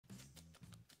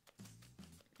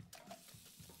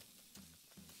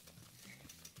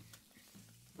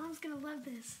Mom's gonna love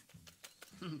this.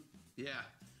 Yeah,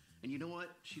 and you know what?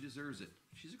 She deserves it.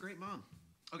 She's a great mom.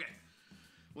 Okay,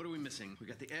 what are we missing? We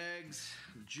got the eggs,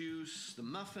 the juice, the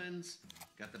muffins,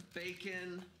 got the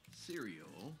bacon,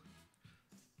 cereal,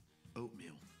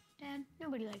 oatmeal. Dad,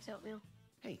 nobody likes oatmeal.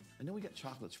 Hey, I know we got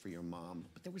chocolates for your mom,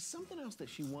 but there was something else that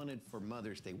she wanted for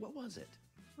Mother's Day. What was it?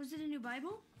 Was it a new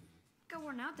Bible? Look how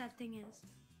worn out that thing is.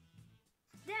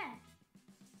 Dad,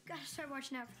 gotta start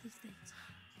watching out for these things.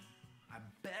 I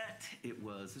bet it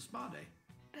was a spa day.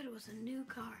 Bet it was a new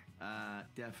car.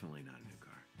 Definitely not a new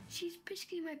car. She's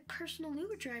basically my personal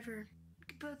Uber driver. We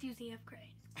could both use the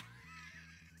upgrade.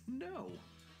 No.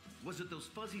 Was it those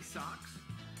fuzzy socks?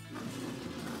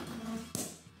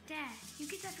 Dad, you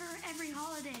get that for her every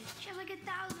holiday. She has like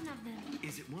 1,000 of them.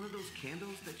 Is it one of those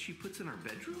candles that she puts in our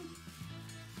bedroom?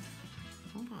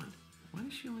 Hold on. Why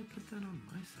does she only put that on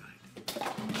my side?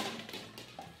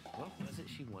 What was it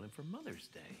she wanted for Mother's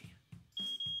Day?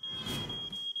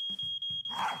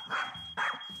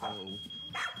 Oh.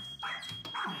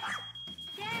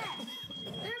 Dad,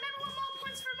 remember what Mom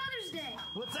wants for Mother's Day?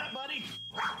 What's that, buddy?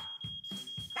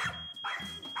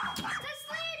 The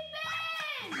sled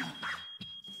bin!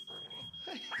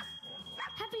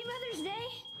 Happy Mother's Day.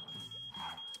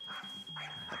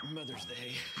 Happy Mother's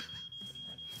Day.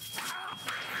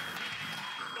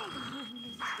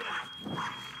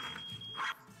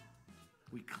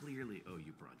 We clearly owe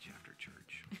you brunch after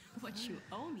church. What you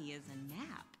owe me is a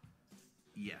nap.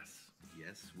 Yes.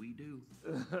 Yes, we do.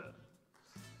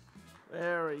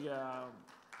 There we go.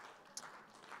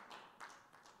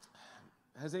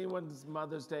 Has anyone's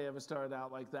Mother's Day ever started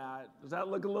out like that? Does that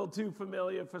look a little too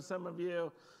familiar for some of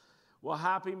you? Well,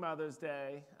 happy Mother's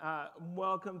Day.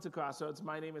 Welcome to Crossroads.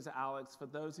 My name is Alex. For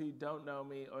those who don't know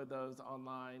me or those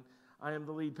online, I am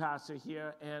the lead pastor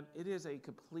here, and it is a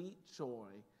complete joy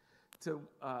to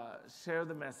share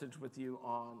the message with you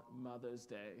on Mother's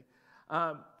Day.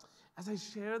 As I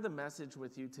share the message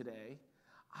with you today,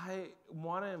 I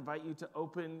want to invite you to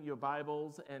open your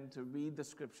Bibles and to read the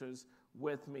scriptures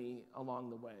with me along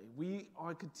the way. We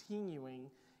are continuing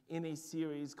in a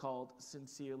series called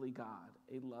Sincerely God,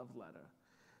 a Love Letter.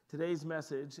 Today's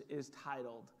message is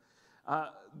titled,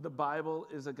 The Bible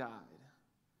is a Guide.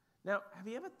 Now, have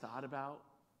you ever thought about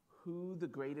who the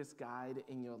greatest guide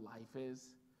in your life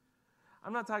is?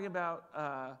 I'm not talking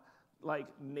about like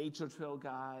nature trail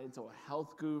guides or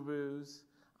health gurus.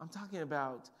 I'm talking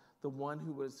about the one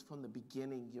who was from the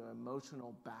beginning your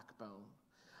emotional backbone.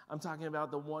 I'm talking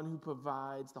about the one who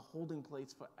provides the holding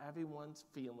place for everyone's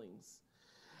feelings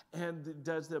and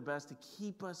does their best to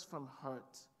keep us from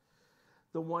hurt.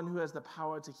 The one who has the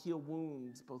power to heal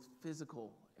wounds, both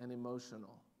physical and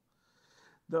emotional.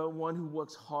 The one who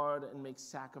works hard and makes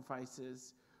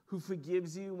sacrifices, who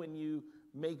forgives you when you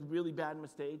make really bad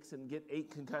mistakes and get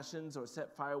 8 concussions or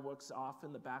set fireworks off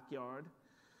in the backyard,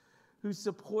 who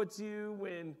supports you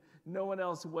when no one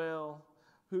else will,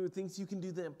 who thinks you can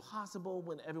do the impossible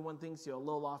when everyone thinks you're a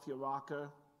little off your rocker,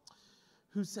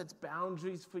 who sets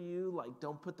boundaries for you, like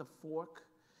don't put the fork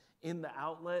in the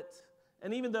outlet.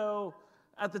 And even though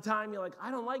at the time you're like, I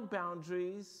don't like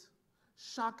boundaries,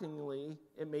 shockingly,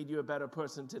 it made you a better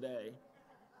person today.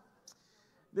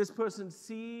 This person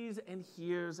sees and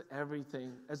hears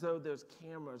everything as though there's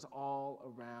cameras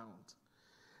all around.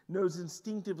 Knows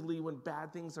instinctively when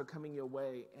bad things are coming your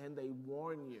way, and they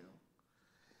warn you.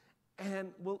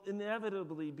 And will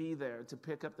inevitably be there to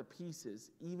pick up the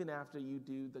pieces even after you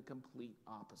do the complete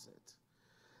opposite.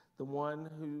 The one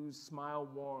whose smile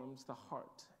warms the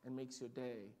heart and makes your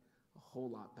day a whole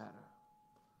lot better.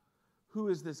 Who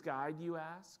is this guide, you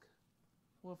ask?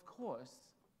 Well, of course,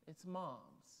 it's moms.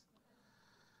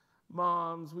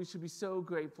 Moms, we should be so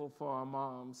grateful for our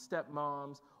moms,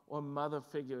 stepmoms, or mother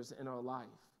figures in our life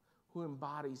who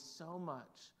embody so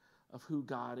much of who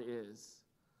God is.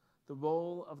 The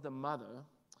role of the mother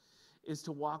is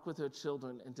to walk with her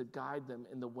children and to guide them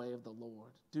in the way of the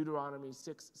Lord. Deuteronomy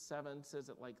 6:7 says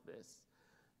it like this.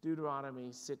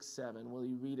 Deuteronomy 6:7, will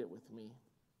you read it with me?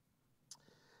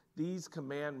 These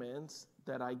commandments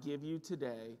that I give you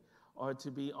today are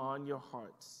to be on your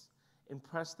hearts.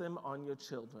 Impress them on your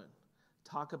children.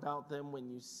 Talk about them when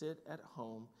you sit at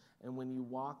home and when you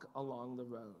walk along the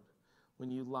road, when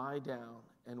you lie down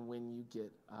and when you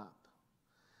get up.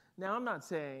 Now, I'm not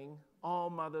saying all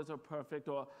mothers are perfect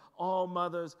or all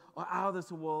mothers are out of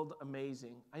this world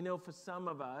amazing. I know for some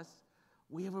of us,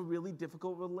 we have a really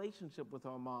difficult relationship with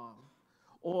our mom,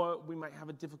 or we might have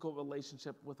a difficult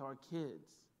relationship with our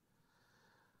kids.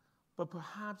 But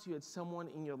perhaps you had someone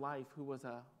in your life who was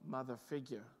a mother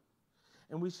figure.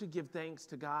 And we should give thanks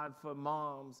to God for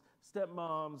moms,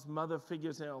 stepmoms, mother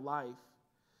figures in our life.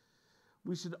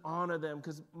 We should honor them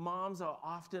because moms are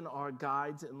often our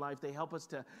guides in life. They help us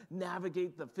to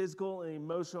navigate the physical and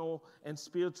emotional and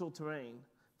spiritual terrain.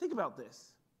 Think about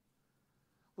this.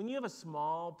 When you have a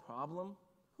small problem,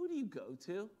 who do you go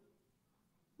to?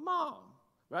 Mom,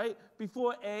 right?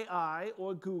 Before AI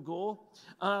or Google,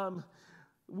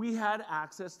 we had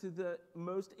access to the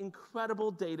most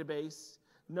incredible database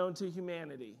known to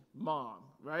humanity, Mom,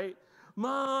 right?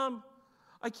 Mom,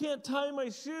 I can't tie my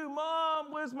shoe.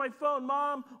 Mom, where's my phone?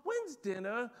 Mom, when's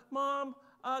dinner? Mom,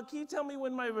 can you tell me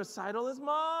when my recital is?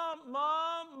 Mom,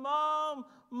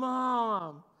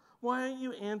 why aren't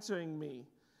you answering me?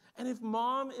 And if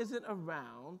Mom isn't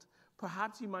around,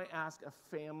 perhaps you might ask a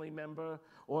family member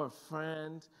or a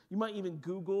friend. You might even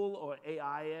Google or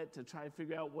AI it to try and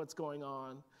figure out what's going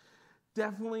on.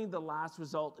 Definitely the last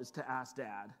result is to ask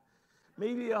Dad.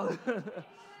 Maybe I'll,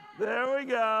 there we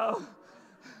go.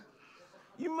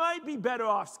 You might be better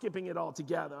off skipping it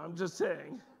altogether, I'm just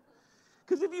saying.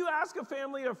 Because if you ask a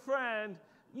family or friend,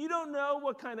 you don't know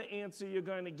what kind of answer you're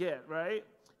going to get, right?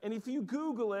 And if you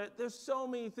Google it, there's so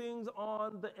many things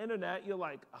on the internet, you're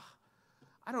like,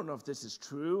 I don't know if this is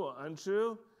true or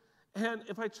untrue. And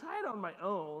if I try it on my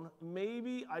own,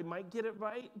 maybe I might get it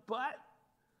right, but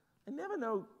I never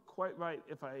know quite right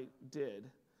if I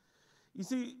did. You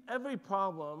see, every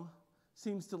problem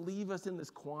seems to leave us in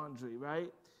this quandary,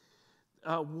 right?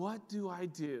 What do I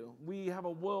do? We have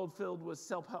a world filled with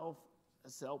self-help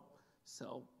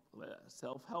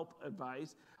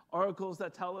advice, articles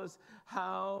that tell us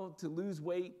how to lose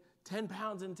weight 10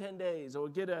 pounds in 10 days, or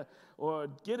get a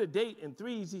date in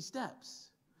 3 easy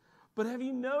steps. But have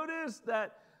you noticed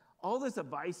that all this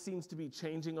advice seems to be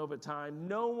changing over time?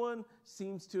 No one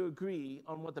seems to agree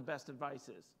on what the best advice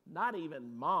is, not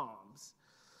even moms.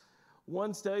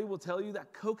 One study will tell you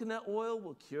that coconut oil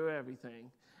will cure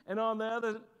everything. And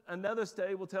another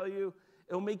study will tell you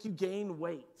it'll make you gain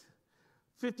weight.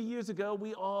 50 years ago,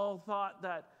 we all thought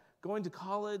that going to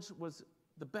college was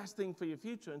the best thing for your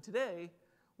future. And today,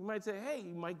 we might say, hey,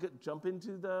 you might jump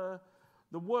into the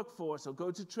workforce or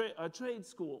go to a trade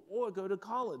school or go to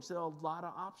college. There are a lot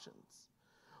of options.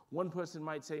 One person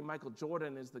might say Michael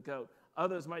Jordan is the GOAT.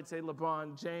 Others might say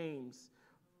LeBron James.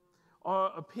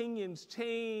 Our opinions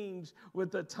change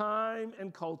with the time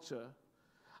and culture.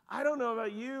 I don't know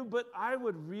about you, but I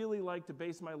would really like to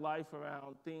base my life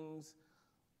around things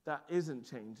that isn't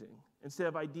changing instead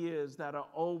of ideas that are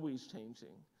always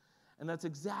changing. And that's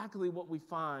exactly what we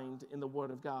find in the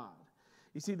Word of God.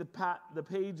 You see, the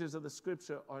pages of the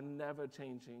Scripture are never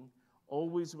changing,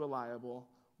 always reliable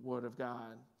Word of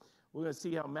God. We're going to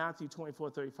see how Matthew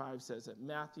 24:35 says it.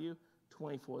 Matthew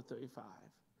 24:35.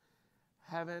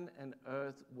 Heaven and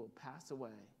earth will pass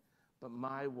away, but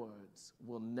my words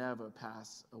will never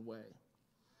pass away.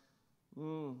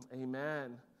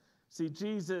 Amen. See,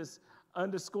 Jesus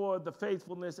underscored the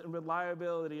faithfulness and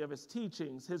reliability of his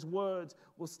teachings. His words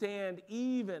will stand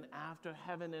even after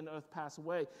heaven and earth pass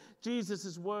away.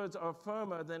 Jesus' words are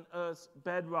firmer than earth's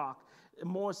bedrock,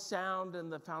 more sound than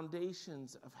the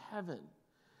foundations of heaven.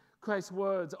 Christ's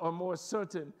words are more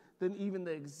certain than even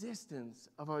the existence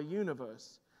of our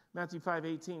universe. Matthew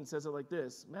 5:18 says it like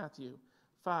this. Matthew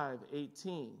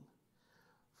 5:18.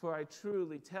 For I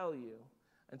truly tell you,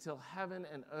 until heaven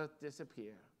and earth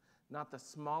disappear, not the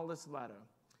smallest letter,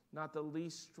 not the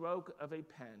least stroke of a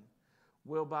pen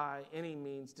will by any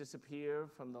means disappear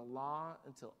from the law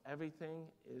until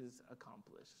everything is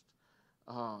accomplished.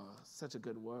 Oh, such a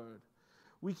good word.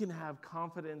 We can have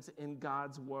confidence in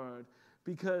God's word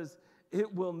because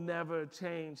it will never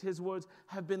change. His words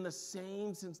have been the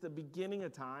same since the beginning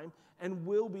of time and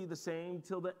will be the same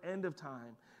till the end of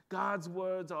time. God's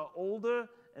words are older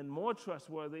and more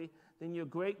trustworthy than your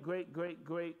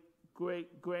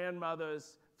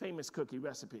great-great-great-great-grandmother's famous cookie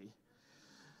recipe.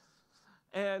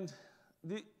 And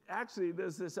actually,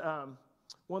 there's this,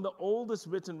 one of the oldest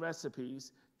written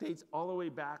recipes dates all the way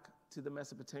back to the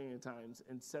Mesopotamian times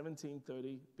in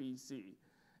 1730 BC.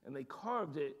 And they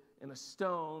carved it in a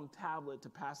stone tablet to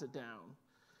pass it down.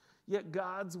 Yet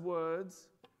God's words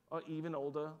are even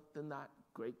older than that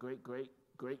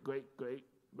great-great-great-great-great-great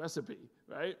recipe,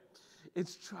 right?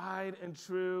 It's tried and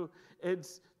true.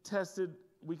 It's tested.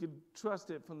 We could trust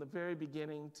it from the very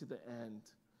beginning to the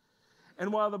end.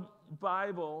 And while the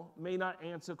Bible may not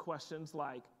answer questions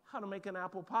like how to make an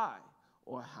apple pie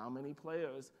or how many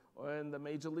players are in the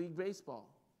Major League Baseball,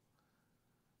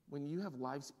 when you have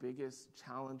life's biggest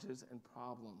challenges and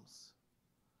problems,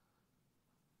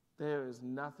 there is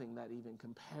nothing that even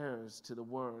compares to the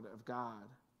Word of God.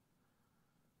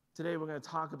 Today we're going to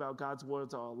talk about God's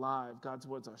words are alive, God's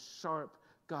words are sharp,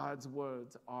 God's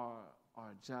words are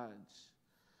our judge.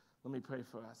 Let me pray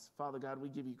for us. Father God, we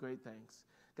give you great thanks.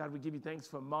 God, we give you thanks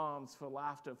for moms, for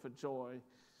laughter, for joy,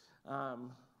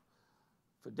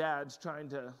 for dads trying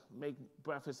to make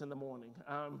breakfast in the morning.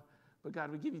 But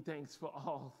God, we give you thanks for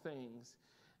all things.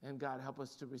 And God, help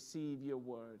us to receive your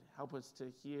word. Help us to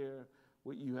hear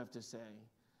what you have to say.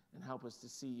 And help us to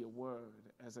see your word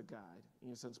as a guide. In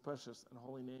your son's precious and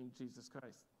holy name, Jesus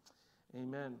Christ.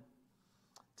 Amen.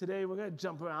 Today we're going to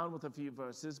jump around with a few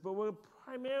verses, but we're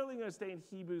primarily going to stay in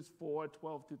Hebrews 4,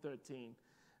 12 through 13. And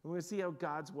we're going to see how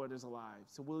God's word is alive.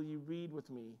 So will you read with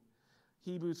me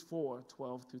Hebrews 4,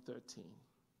 12 through 13.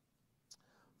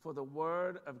 For the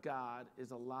word of God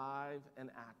is alive and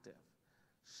active,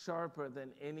 sharper than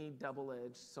any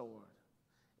double-edged sword.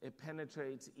 It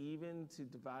penetrates even to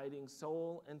dividing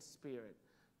soul and spirit,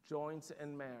 joints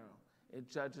and marrow. It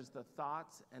judges the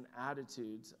thoughts and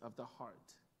attitudes of the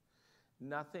heart.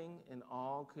 Nothing in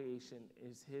all creation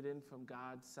is hidden from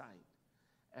God's sight.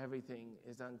 Everything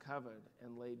is uncovered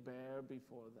and laid bare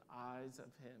before the eyes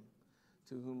of him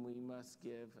to whom we must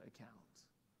give account.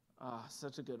 Ah,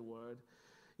 such a good word.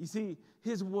 You see,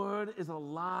 his word is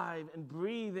alive and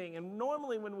breathing. And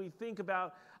normally when we think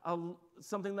about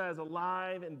something that is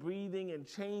alive and breathing and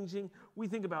changing, we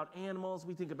think about animals,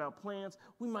 we think about plants,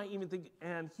 we might even think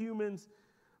and humans.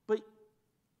 But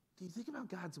do you think about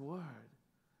God's word?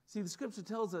 See, the scripture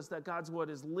tells us that God's word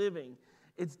is living.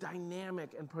 It's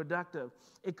dynamic and productive.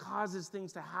 It causes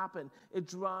things to happen. It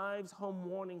drives home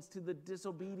warnings to the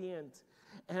disobedient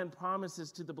and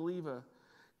promises to the believer.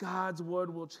 God's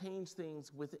word will change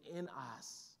things within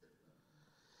us.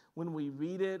 When we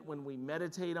read it, when we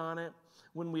meditate on it,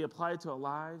 when we apply it to our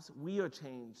lives, we are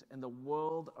changed and the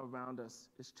world around us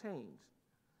is changed.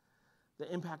 The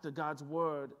impact of God's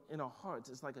word in our hearts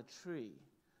is like a tree,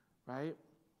 right?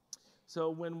 So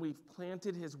when we've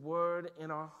planted his word in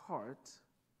our heart,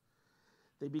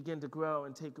 they begin to grow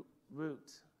and take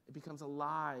root. It becomes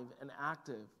alive and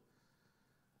active,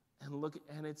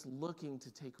 and it's looking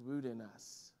to take root in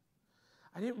us.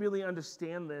 I didn't really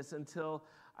understand this until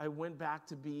I went back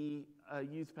to be a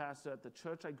youth pastor at the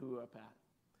church I grew up at.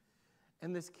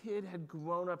 And this kid had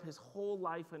grown up his whole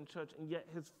life in church, and yet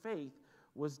his faith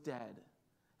was dead.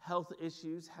 Health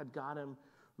issues had got him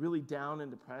really down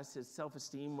and depressed. His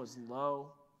self-esteem was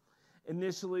low.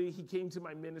 Initially, he came to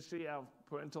my ministry out of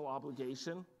parental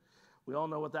obligation. We all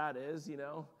know what that is, you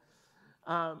know.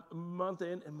 Month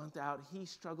in and month out, he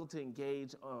struggled to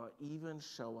engage or even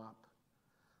show up.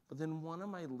 But then one of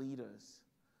my leaders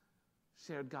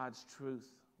shared God's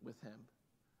truth with him.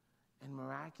 And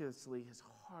miraculously, his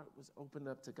heart was opened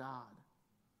up to God.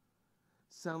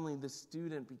 Suddenly, the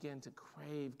student began to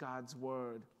crave God's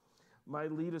word. My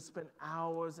leader spent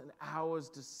hours and hours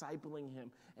discipling him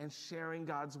and sharing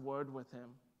God's word with him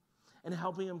and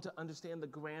helping him to understand the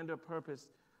grander purpose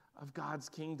of God's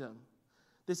kingdom.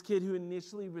 This kid who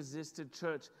initially resisted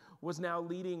church was now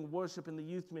leading worship in the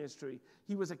youth ministry.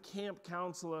 He was a camp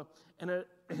counselor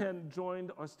and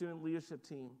joined our student leadership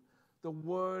team. The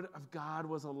word of God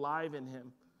was alive in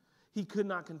him. He could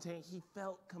not contain. He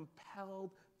felt compelled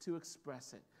to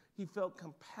express it. He felt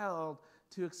compelled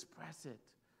to express it.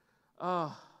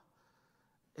 Oh,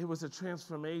 it was a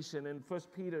transformation. And 1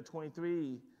 Peter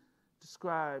 23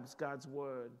 describes God's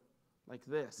word like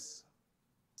this.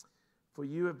 For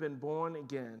you have been born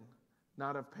again,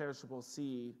 not of perishable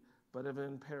seed, but of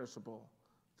imperishable,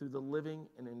 through the living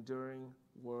and enduring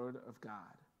word of God.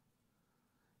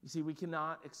 You see, we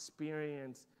cannot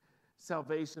experience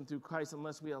salvation through Christ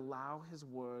unless we allow his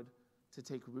word to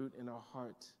take root in our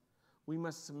heart. We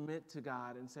must submit to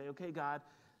God and say, okay, God,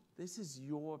 this is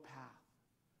your path.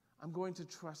 I'm going to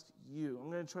trust you.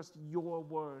 I'm going to trust your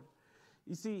word.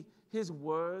 You see, his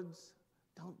words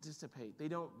don't dissipate. They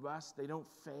don't rust. They don't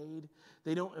fade.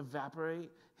 They don't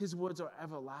evaporate. His words are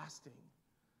everlasting.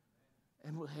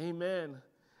 And amen.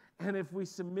 And if we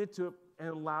submit to it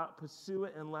and pursue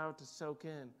it and allow it to soak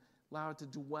in, allow it to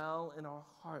dwell in our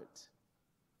heart,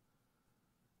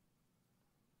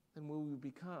 then we will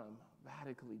become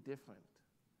radically different.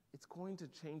 It's going to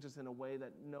change us in a way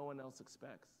that no one else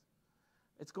expects.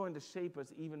 It's going to shape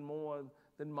us even more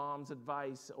than mom's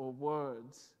advice or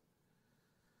words.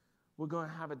 We're going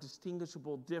to have a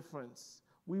distinguishable difference.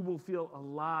 We will feel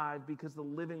alive because the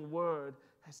living word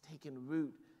has taken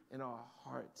root in our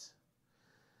heart.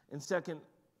 In 2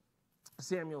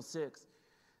 Samuel 6,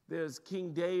 there's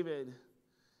King David.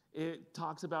 It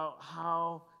talks about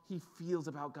how he feels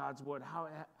about God's word,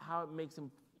 how it makes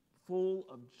him full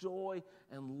of joy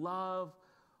and love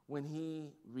when he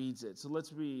reads it. So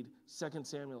let's read 2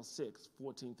 Samuel 6,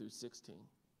 14 through 16.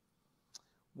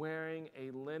 Wearing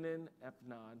a linen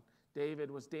ephod,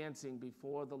 David was dancing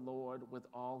before the Lord with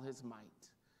all his might.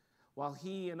 while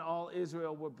he and all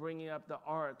Israel were bringing up the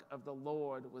ark of the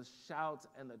Lord with shouts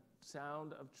and the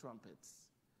sound of trumpets.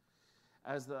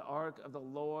 As the ark of the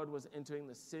Lord was entering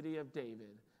the city of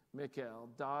David, Michal,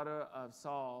 daughter of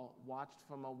Saul, watched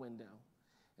from a window.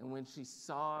 And when she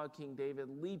saw King David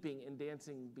leaping and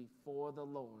dancing before the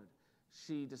Lord,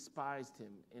 she despised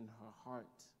him in her heart.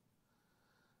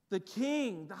 The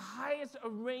king, the highest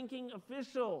ranking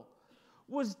official,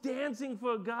 was dancing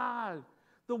for God.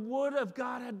 The word of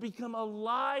God had become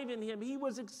alive in him. He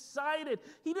was excited.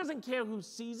 He doesn't care who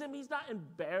sees him. He's not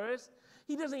embarrassed.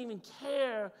 He doesn't even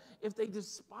care if they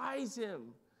despise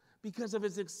him because of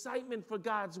his excitement for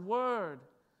God's word.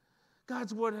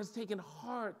 God's word has taken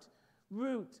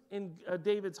root in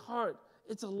David's heart.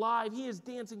 It's alive. He is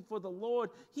dancing for the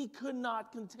Lord. He could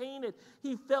not contain it.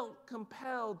 He felt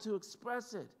compelled to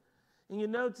express it. And you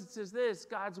notice it says this,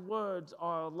 God's words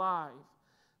are alive.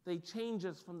 They change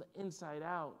us from the inside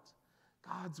out.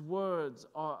 God's words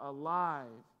are alive.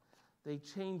 They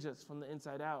change us from the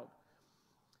inside out.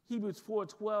 Hebrews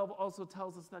 4:12 also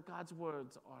tells us that God's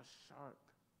words are sharp.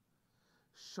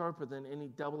 Sharper than any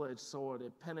double-edged sword.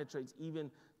 It penetrates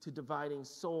even to dividing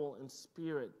soul and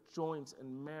spirit, joints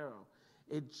and marrow.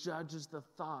 It judges the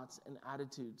thoughts and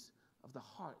attitudes of the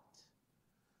heart.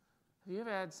 Have you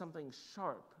ever had something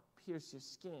sharp pierce your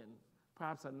skin?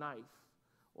 Perhaps a knife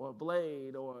or a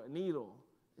blade or a needle.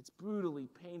 It's brutally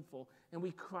painful, and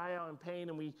we cry out in pain,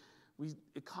 and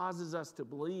it causes us to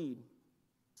bleed.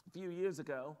 A few years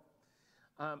ago,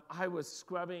 I was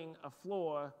scrubbing a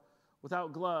floor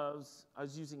without gloves. I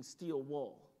was using steel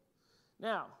wool.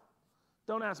 Now,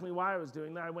 don't ask me why I was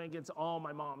doing that. I went against all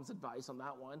my mom's advice on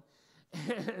that one.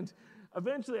 And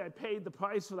eventually I paid the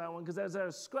price for that one because as I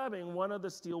was scrubbing, one of the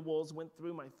steel wools went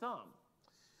through my thumb.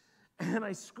 And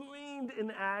I screamed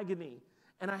in agony,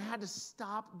 and I had to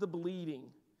stop the bleeding.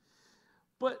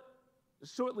 But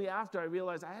shortly after, I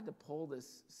realized I had to pull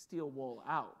this steel wool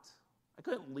out. I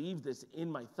couldn't leave this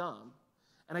in my thumb,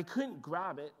 and I couldn't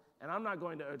grab it, and I'm not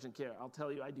going to urgent care. I'll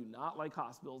tell you, I do not like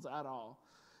hospitals at all.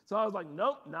 So I was like,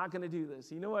 nope, not going to do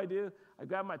this. You know what I do? I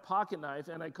grabbed my pocket knife,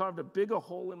 and I carved a bigger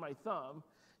hole in my thumb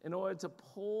in order to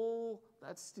pull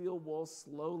that steel wool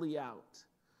slowly out.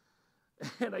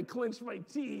 And I clenched my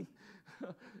teeth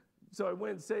so I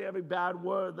wouldn't say every bad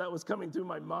word that was coming through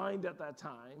my mind at that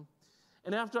time.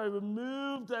 And after I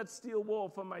removed that steel wool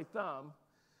from my thumb,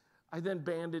 I then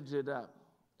bandaged it up.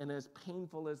 And as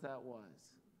painful as that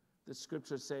was, the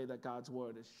scriptures say that God's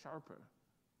word is sharper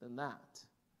than that.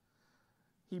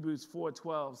 Hebrews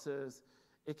 4:12 says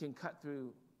it can cut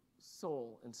through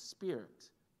soul and spirit,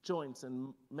 joints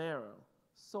and marrow.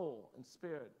 Soul and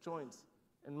spirit, joints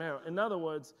and marrow. In other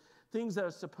words, things that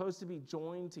are supposed to be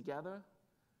joined together,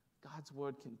 God's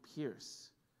word can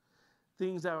pierce.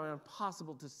 Things that are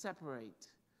impossible to separate,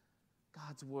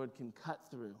 God's word can cut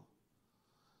through.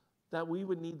 That we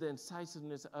would need the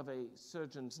incisiveness of a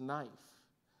surgeon's knife,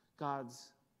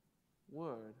 God's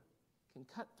word can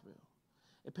cut through.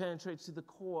 It penetrates to the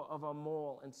core of our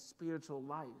moral and spiritual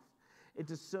life. It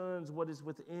discerns what is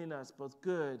within us, both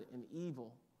good and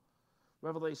evil.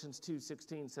 Revelations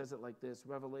 2:16 says it like this.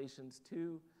 Revelations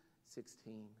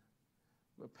 2:16.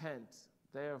 Repent,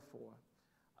 therefore,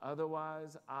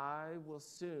 otherwise I will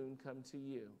soon come to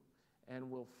you and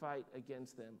will fight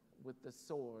against them with the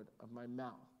sword of my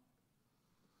mouth.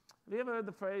 Have you ever heard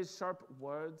the phrase sharp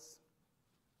words?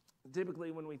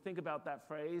 Typically, when we think about that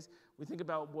phrase, we think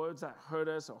about words that hurt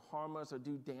us or harm us or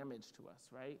do damage to us,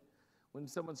 right? When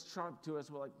someone's sharp to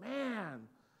us, we're like, man,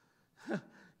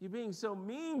 you're being so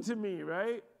mean to me,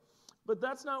 right? But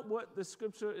that's not what the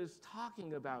scripture is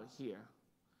talking about here.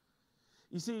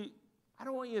 You see, I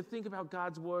don't want you to think about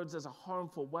God's words as a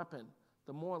harmful weapon,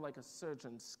 the more like a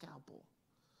surgeon's scalpel.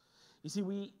 You see,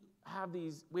 we have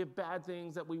bad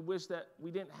things that we wish that we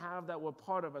didn't have that were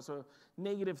part of us, or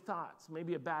negative thoughts,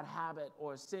 maybe a bad habit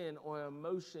or a sin or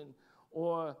emotion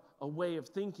or a way of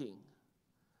thinking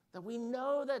that we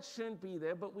know that shouldn't be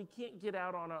there, but we can't get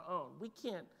out on our own. We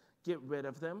can't get rid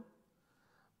of them.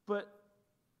 But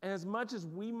as much as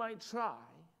we might try,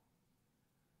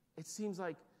 it seems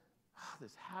like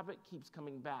this habit keeps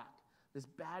coming back. This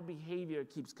bad behavior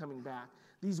keeps coming back.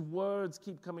 These words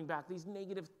keep coming back. These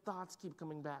negative thoughts keep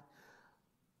coming back.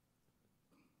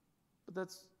 But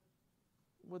that's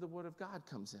where the Word of God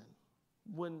comes in.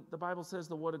 When the Bible says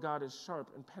the Word of God is sharp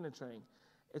and penetrating,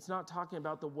 it's not talking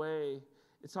about the way,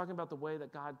 it's talking about the way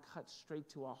that God cuts straight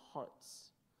to our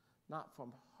hearts. Not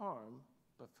from harm,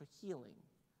 but for healing.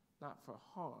 Not for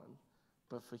harm,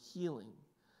 but for healing.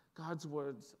 God's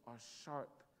words are sharp.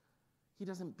 He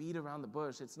doesn't beat around the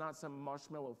bush. It's not some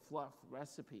marshmallow fluff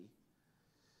recipe.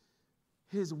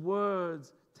 His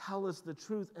words tell us the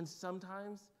truth, and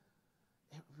sometimes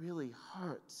it really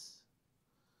hurts.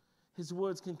 His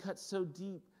words can cut so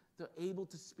deep, they're able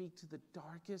to speak to the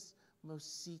darkest,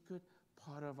 most secret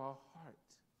part of our heart.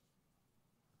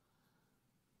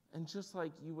 And just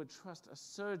like you would trust a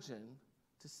surgeon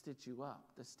to stitch you up,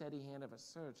 the steady hand of a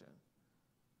surgeon,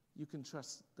 you can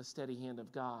trust the steady hand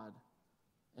of God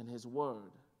and His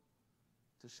Word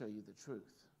to show you the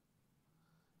truth,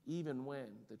 even when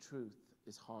the truth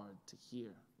is hard to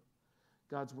hear.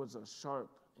 God's words are sharp,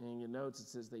 and in your notes it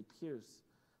says they pierce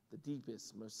the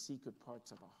deepest, most secret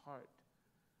parts of our heart.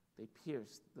 They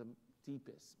pierce the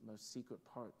deepest, most secret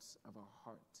parts of our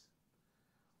heart.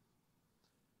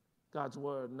 God's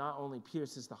word not only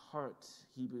pierces the heart,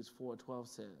 Hebrews 4:12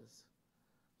 says,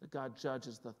 that God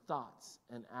judges the thoughts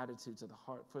and attitudes of the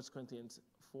heart. 1 Corinthians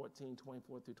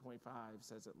 14:24-25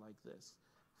 says it like this.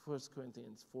 1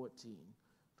 Corinthians 14:24-25.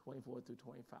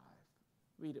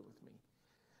 Read it with me.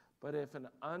 But if an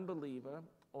unbeliever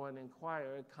or an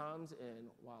inquirer comes in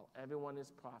while everyone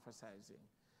is prophesying,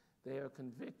 they are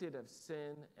convicted of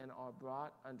sin and are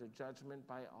brought under judgment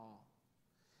by all.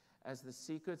 As the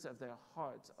secrets of their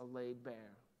hearts are laid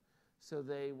bare, so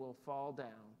they will fall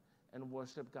down and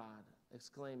worship God,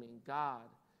 exclaiming, God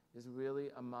is really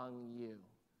among you.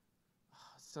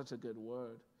 Oh, such a good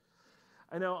word.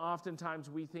 I know oftentimes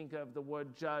we think of the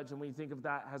word judge and we think of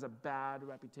that as a bad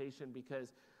reputation,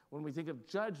 because when we think of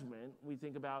judgment, we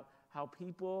think about how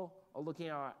people are looking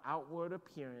at our outward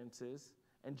appearances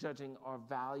and judging our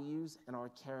values and our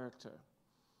character.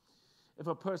 If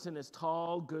a person is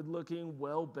tall, good-looking,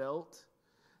 well-built,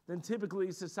 then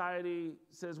typically society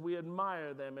says we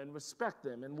admire them and respect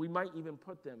them, and we might even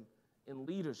put them in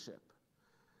leadership.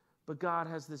 But God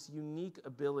has this unique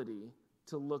ability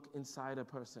to look inside a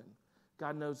person.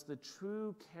 God knows the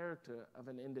true character of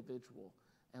an individual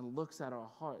and looks at our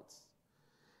hearts.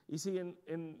 You see,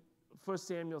 in 1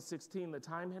 Samuel 16, the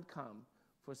time had come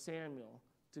for Samuel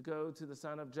to go to the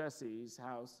son of Jesse's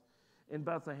house in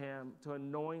Bethlehem to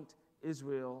anoint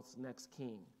Israel's next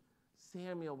king.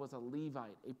 Samuel was a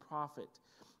Levite, a prophet,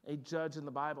 a judge in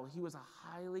the Bible. He was a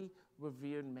highly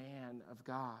revered man of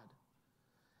God.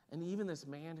 And even this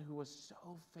man who was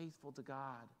so faithful to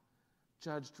God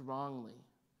judged wrongly.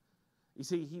 You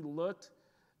see, he looked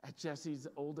at Jesse's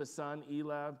oldest son,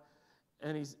 Eliab,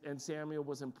 and Samuel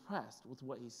was impressed with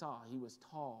what he saw. He was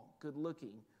tall,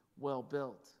 good-looking,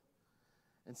 well-built.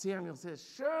 And Samuel says,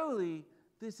 surely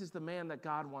this is the man that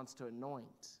God wants to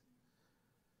anoint.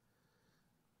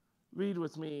 Read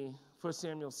with me 1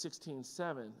 Samuel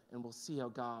 16:7, and we'll see how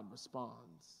God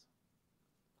responds.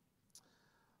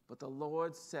 But the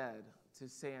Lord said to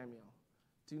Samuel,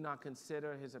 do not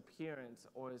consider his appearance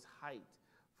or his height,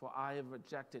 for I have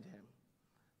rejected him.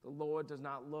 The Lord does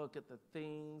not look at the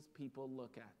things people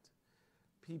look at.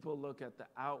 People look at the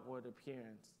outward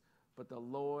appearance, but the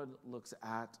Lord looks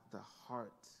at the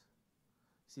heart.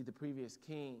 See, the previous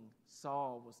king,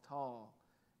 Saul, was tall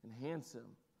and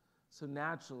handsome. So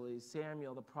naturally,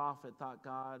 Samuel the prophet thought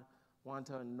God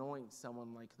wanted to anoint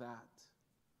someone like that.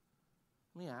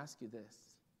 Let me ask you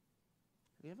this.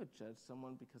 Have you ever judged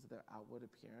someone because of their outward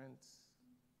appearance?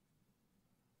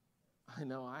 I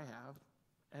know I have,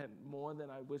 and more than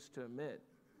I wish to admit.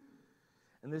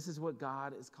 And this is what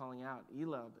God is calling out.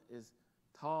 Eliab is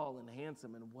tall and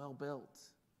handsome and well-built,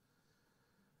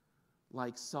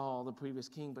 like Saul, the previous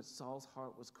king, but Saul's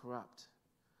heart was corrupt.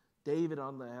 David,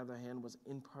 on the other hand, was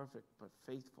imperfect but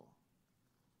faithful.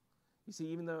 You see,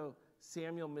 even though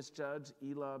Samuel misjudged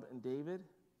Eliab and David,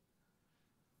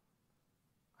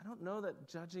 I don't know that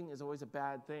judging is always a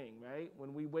bad thing, right?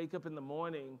 When we wake up in the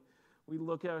morning, we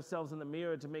look at ourselves in the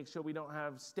mirror to make sure we don't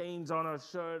have stains on our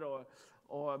shirt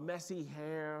or messy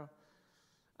hair.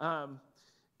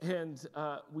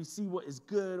 We see what is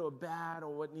good or bad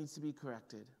or what needs to be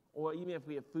corrected, or even if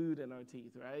we have food in our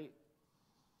teeth, right?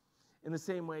 In the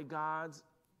same way, God's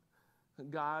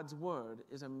word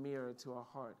is a mirror to our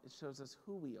heart. It shows us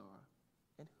who we are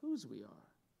and whose we are.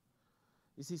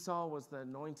 You see, Saul was the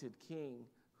anointed king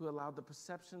who allowed the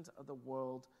perceptions of the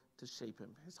world to shape him.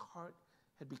 His heart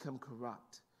had become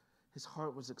corrupt. His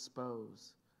heart was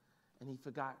exposed, and he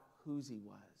forgot whose he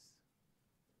was.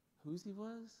 Whose he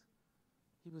was?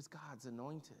 He was God's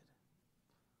anointed.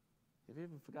 Have you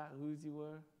ever forgot whose you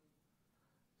were?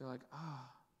 You're like,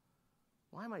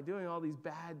 why am I doing all these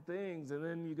bad things? And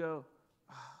then you go,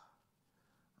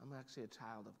 I'm actually a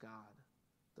child of God,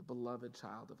 the beloved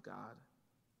child of God.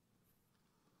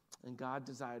 And God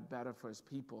desired better for his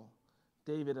people.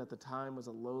 David at the time was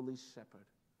a lowly shepherd.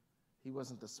 He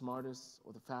wasn't the smartest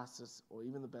or the fastest or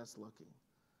even the best looking.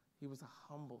 He was a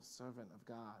humble servant of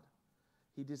God.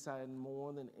 He decided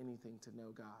more than anything to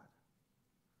know God.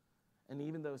 And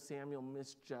even though Samuel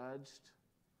misjudged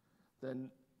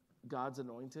God's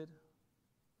anointed,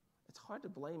 it's hard to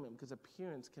blame him because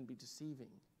appearance can be deceiving.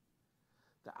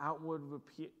 The outward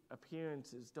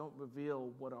appearances don't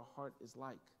reveal what our heart is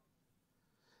like.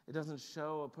 It doesn't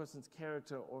show a person's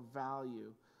character or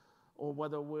value or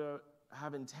whether we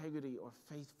have integrity or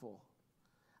faithful.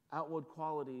 Outward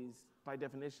qualities, by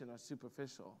definition, are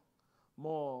superficial.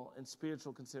 Moral and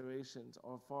spiritual considerations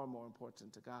are far more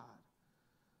important to God.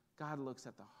 God looks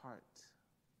at the heart.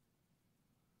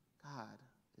 God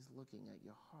is looking at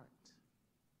your heart.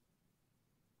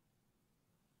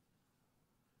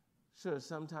 Sure,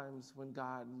 sometimes when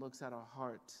God looks at our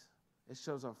heart, it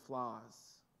shows our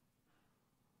flaws.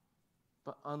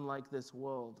 But unlike this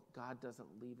world, God doesn't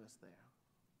leave us there.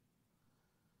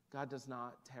 God does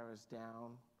not tear us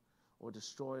down or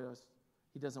destroy us.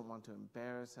 He doesn't want to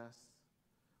embarrass us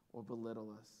or belittle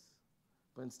us.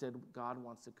 But instead, God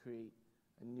wants to create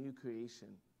a new creation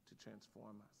to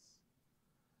transform us.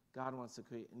 God wants to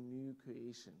create a new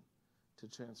creation to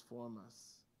transform us.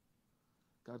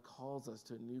 God calls us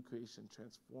to a new creation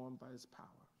transformed by his power.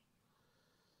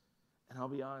 And I'll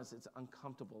be honest, it's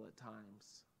uncomfortable at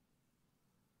times.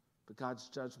 But God's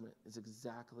judgment is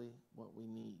exactly what we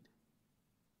need.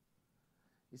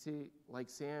 You see, like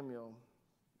Samuel,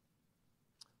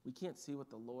 we can't see what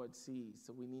the Lord sees,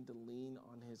 so we need to lean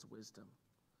on his wisdom.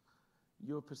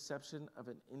 Your perception of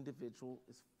an individual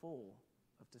is full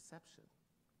of deception.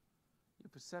 Your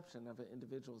perception of an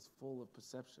individual is full of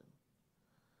perception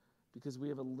because we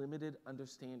have a limited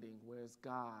understanding, whereas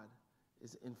God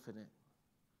is infinite.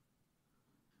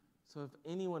 So if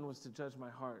anyone was to judge my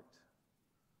heart,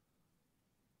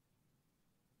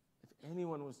 if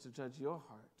anyone was to judge your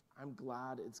heart, I'm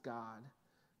glad it's God.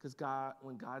 Because God,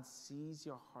 when God sees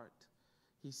your heart,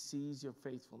 he sees your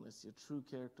faithfulness, your true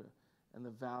character, and the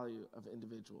value of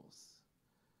individuals.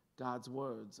 God's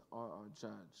words are our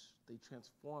judge. They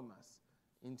transform us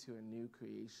into a new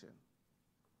creation.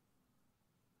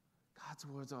 God's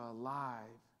words are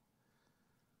alive.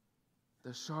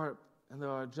 They're sharp and they're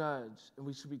our judge, and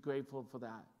we should be grateful for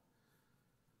that.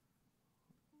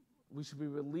 We should be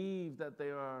relieved that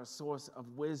they are a source of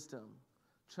wisdom.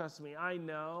 Trust me, I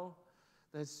know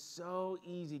that it's so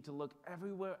easy to look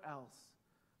everywhere else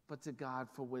but to God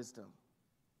for wisdom.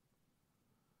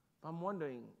 But I'm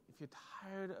wondering if you're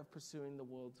tired of pursuing the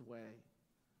world's way,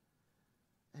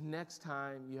 and next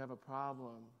time you have a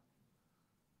problem,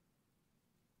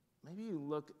 maybe you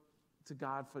look to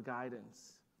God for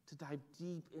guidance, to dive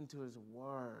deep into his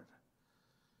word.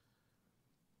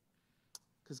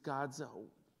 Because God's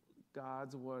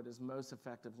word is most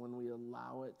effective when we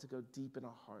allow it to go deep in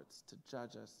our hearts, to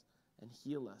judge us and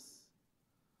heal us.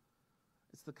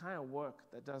 It's the kind of work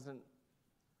that doesn't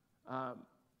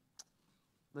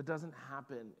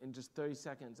happen in just 30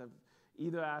 seconds of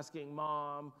either asking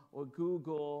mom or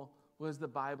Google, what does the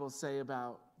Bible say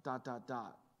about ...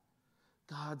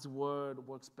 God's word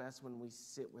works best when we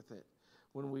sit with it,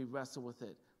 when we wrestle with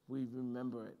it, we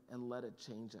remember it, and let it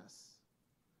change us.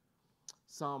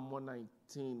 Psalm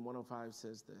 119, 105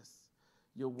 says this: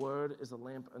 your word is a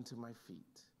lamp unto my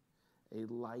feet, a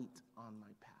light on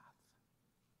my path.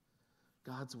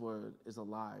 God's word is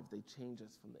alive. They change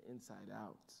us from the inside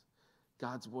out.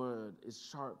 God's word is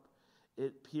sharp.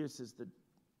 It pierces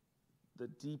the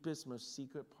deepest, most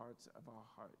secret parts of our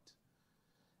heart.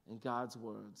 And God's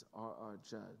words are our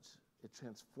judge. It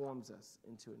transforms us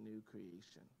into a new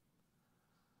creation.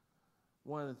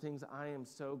 One of the things I am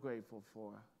so grateful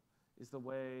for is the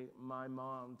way my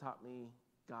mom taught me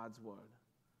God's word.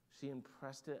 She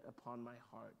impressed it upon my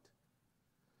heart.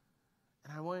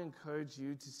 And I want to encourage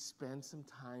you to spend some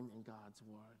time in God's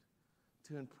word,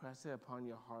 to impress it upon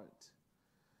your heart,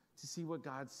 to see what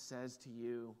God says to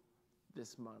you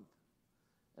this month.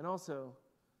 And also,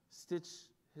 stitch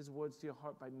his words to your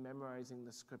heart by memorizing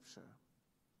the scripture.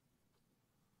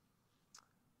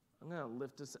 I'm going to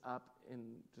lift us up in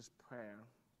just prayer.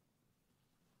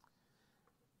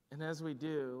 And as we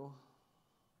do,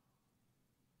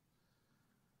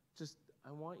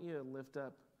 I want you to lift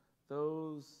up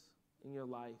those in your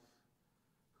life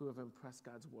who have impressed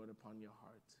God's word upon your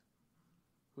heart,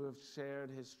 who have shared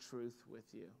his truth with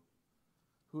you,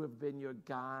 who have been your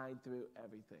guide through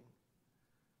everything.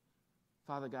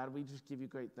 Father God, we just give you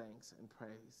great thanks and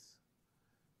praise.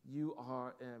 You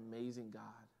are an amazing God.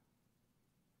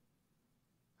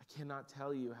 I cannot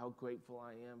tell you how grateful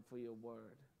I am for your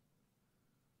word,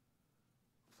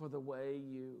 for the way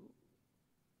you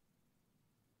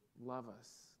love us,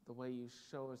 the way you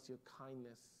show us your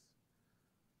kindness.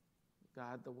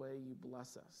 God, the way you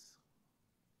bless us,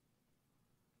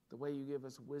 the way you give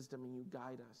us wisdom and you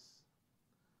guide us.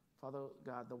 Father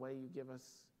God, the way you give us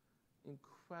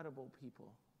incredible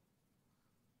people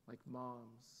like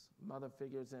moms, mother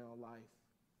figures in our life,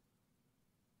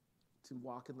 to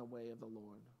walk in the way of the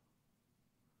Lord,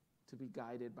 to be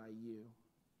guided by you.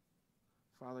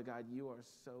 Father God, you are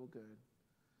so good.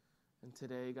 And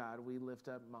today, God, we lift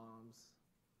up moms,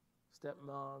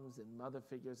 stepmoms, and mother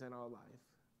figures in our life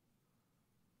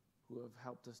who have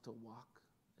helped us to walk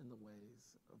in the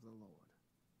ways of the Lord.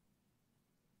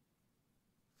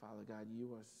 Father God,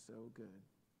 you are so good.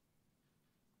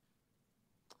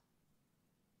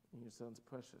 In your Son's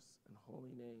precious and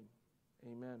holy name,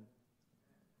 amen.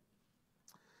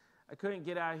 I couldn't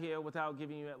get out here without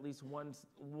giving you at least one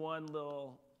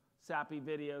little sappy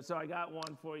video, so I got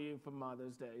one for you for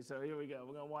Mother's Day. So here we go.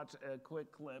 We're going to watch a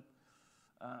quick clip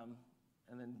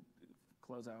and then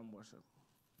close out in worship.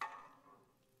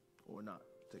 Or not.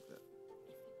 Take that.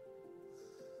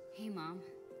 Hey, Mom.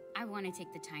 I want to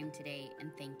take the time today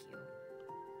and thank you.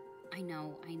 I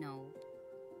know.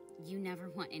 You never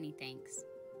want any thanks.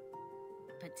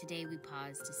 But today we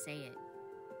pause to say it.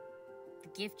 The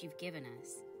gift you've given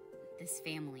us, this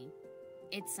family,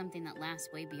 it's something that lasts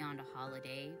way beyond a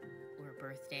holiday or a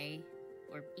birthday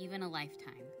or even a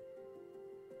lifetime.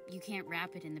 You can't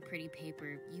wrap it in the pretty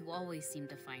paper you always seem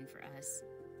to find for us.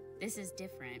 This is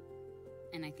different,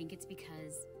 and I think it's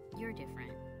because you're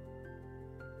different.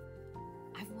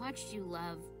 I've watched you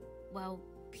love, well,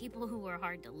 people who were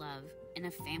hard to love in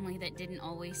a family that didn't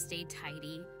always stay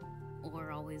tidy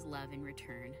or always love in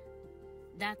return.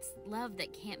 That's love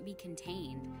that can't be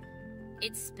contained.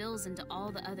 It spills into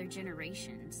all the other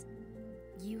generations.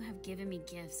 You have given me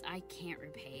gifts I can't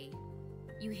repay.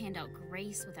 You hand out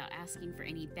grace without asking for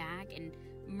any back, and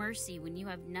mercy when you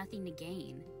have nothing to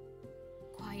gain.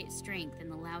 Quiet strength in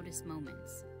the loudest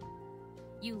moments.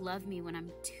 You love me when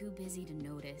I'm too busy to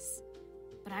notice.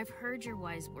 But I've heard your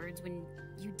wise words when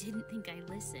you didn't think I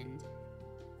listened.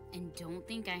 And don't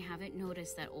think I haven't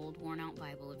noticed that old worn-out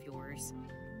Bible of yours.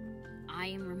 I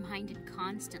am reminded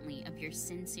constantly of your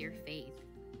sincere faith.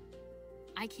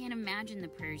 I can't imagine the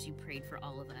prayers you prayed for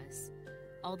all of us,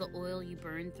 all the oil you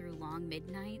burned through long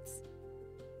midnights.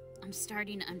 I'm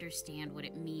starting to understand what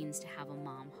it means to have a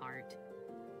mom heart.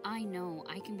 I know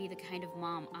I can be the kind of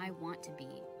mom I want to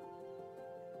be.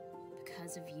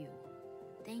 Because of you.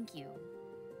 Thank you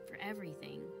for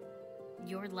everything.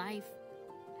 Your life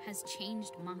has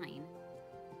changed mine.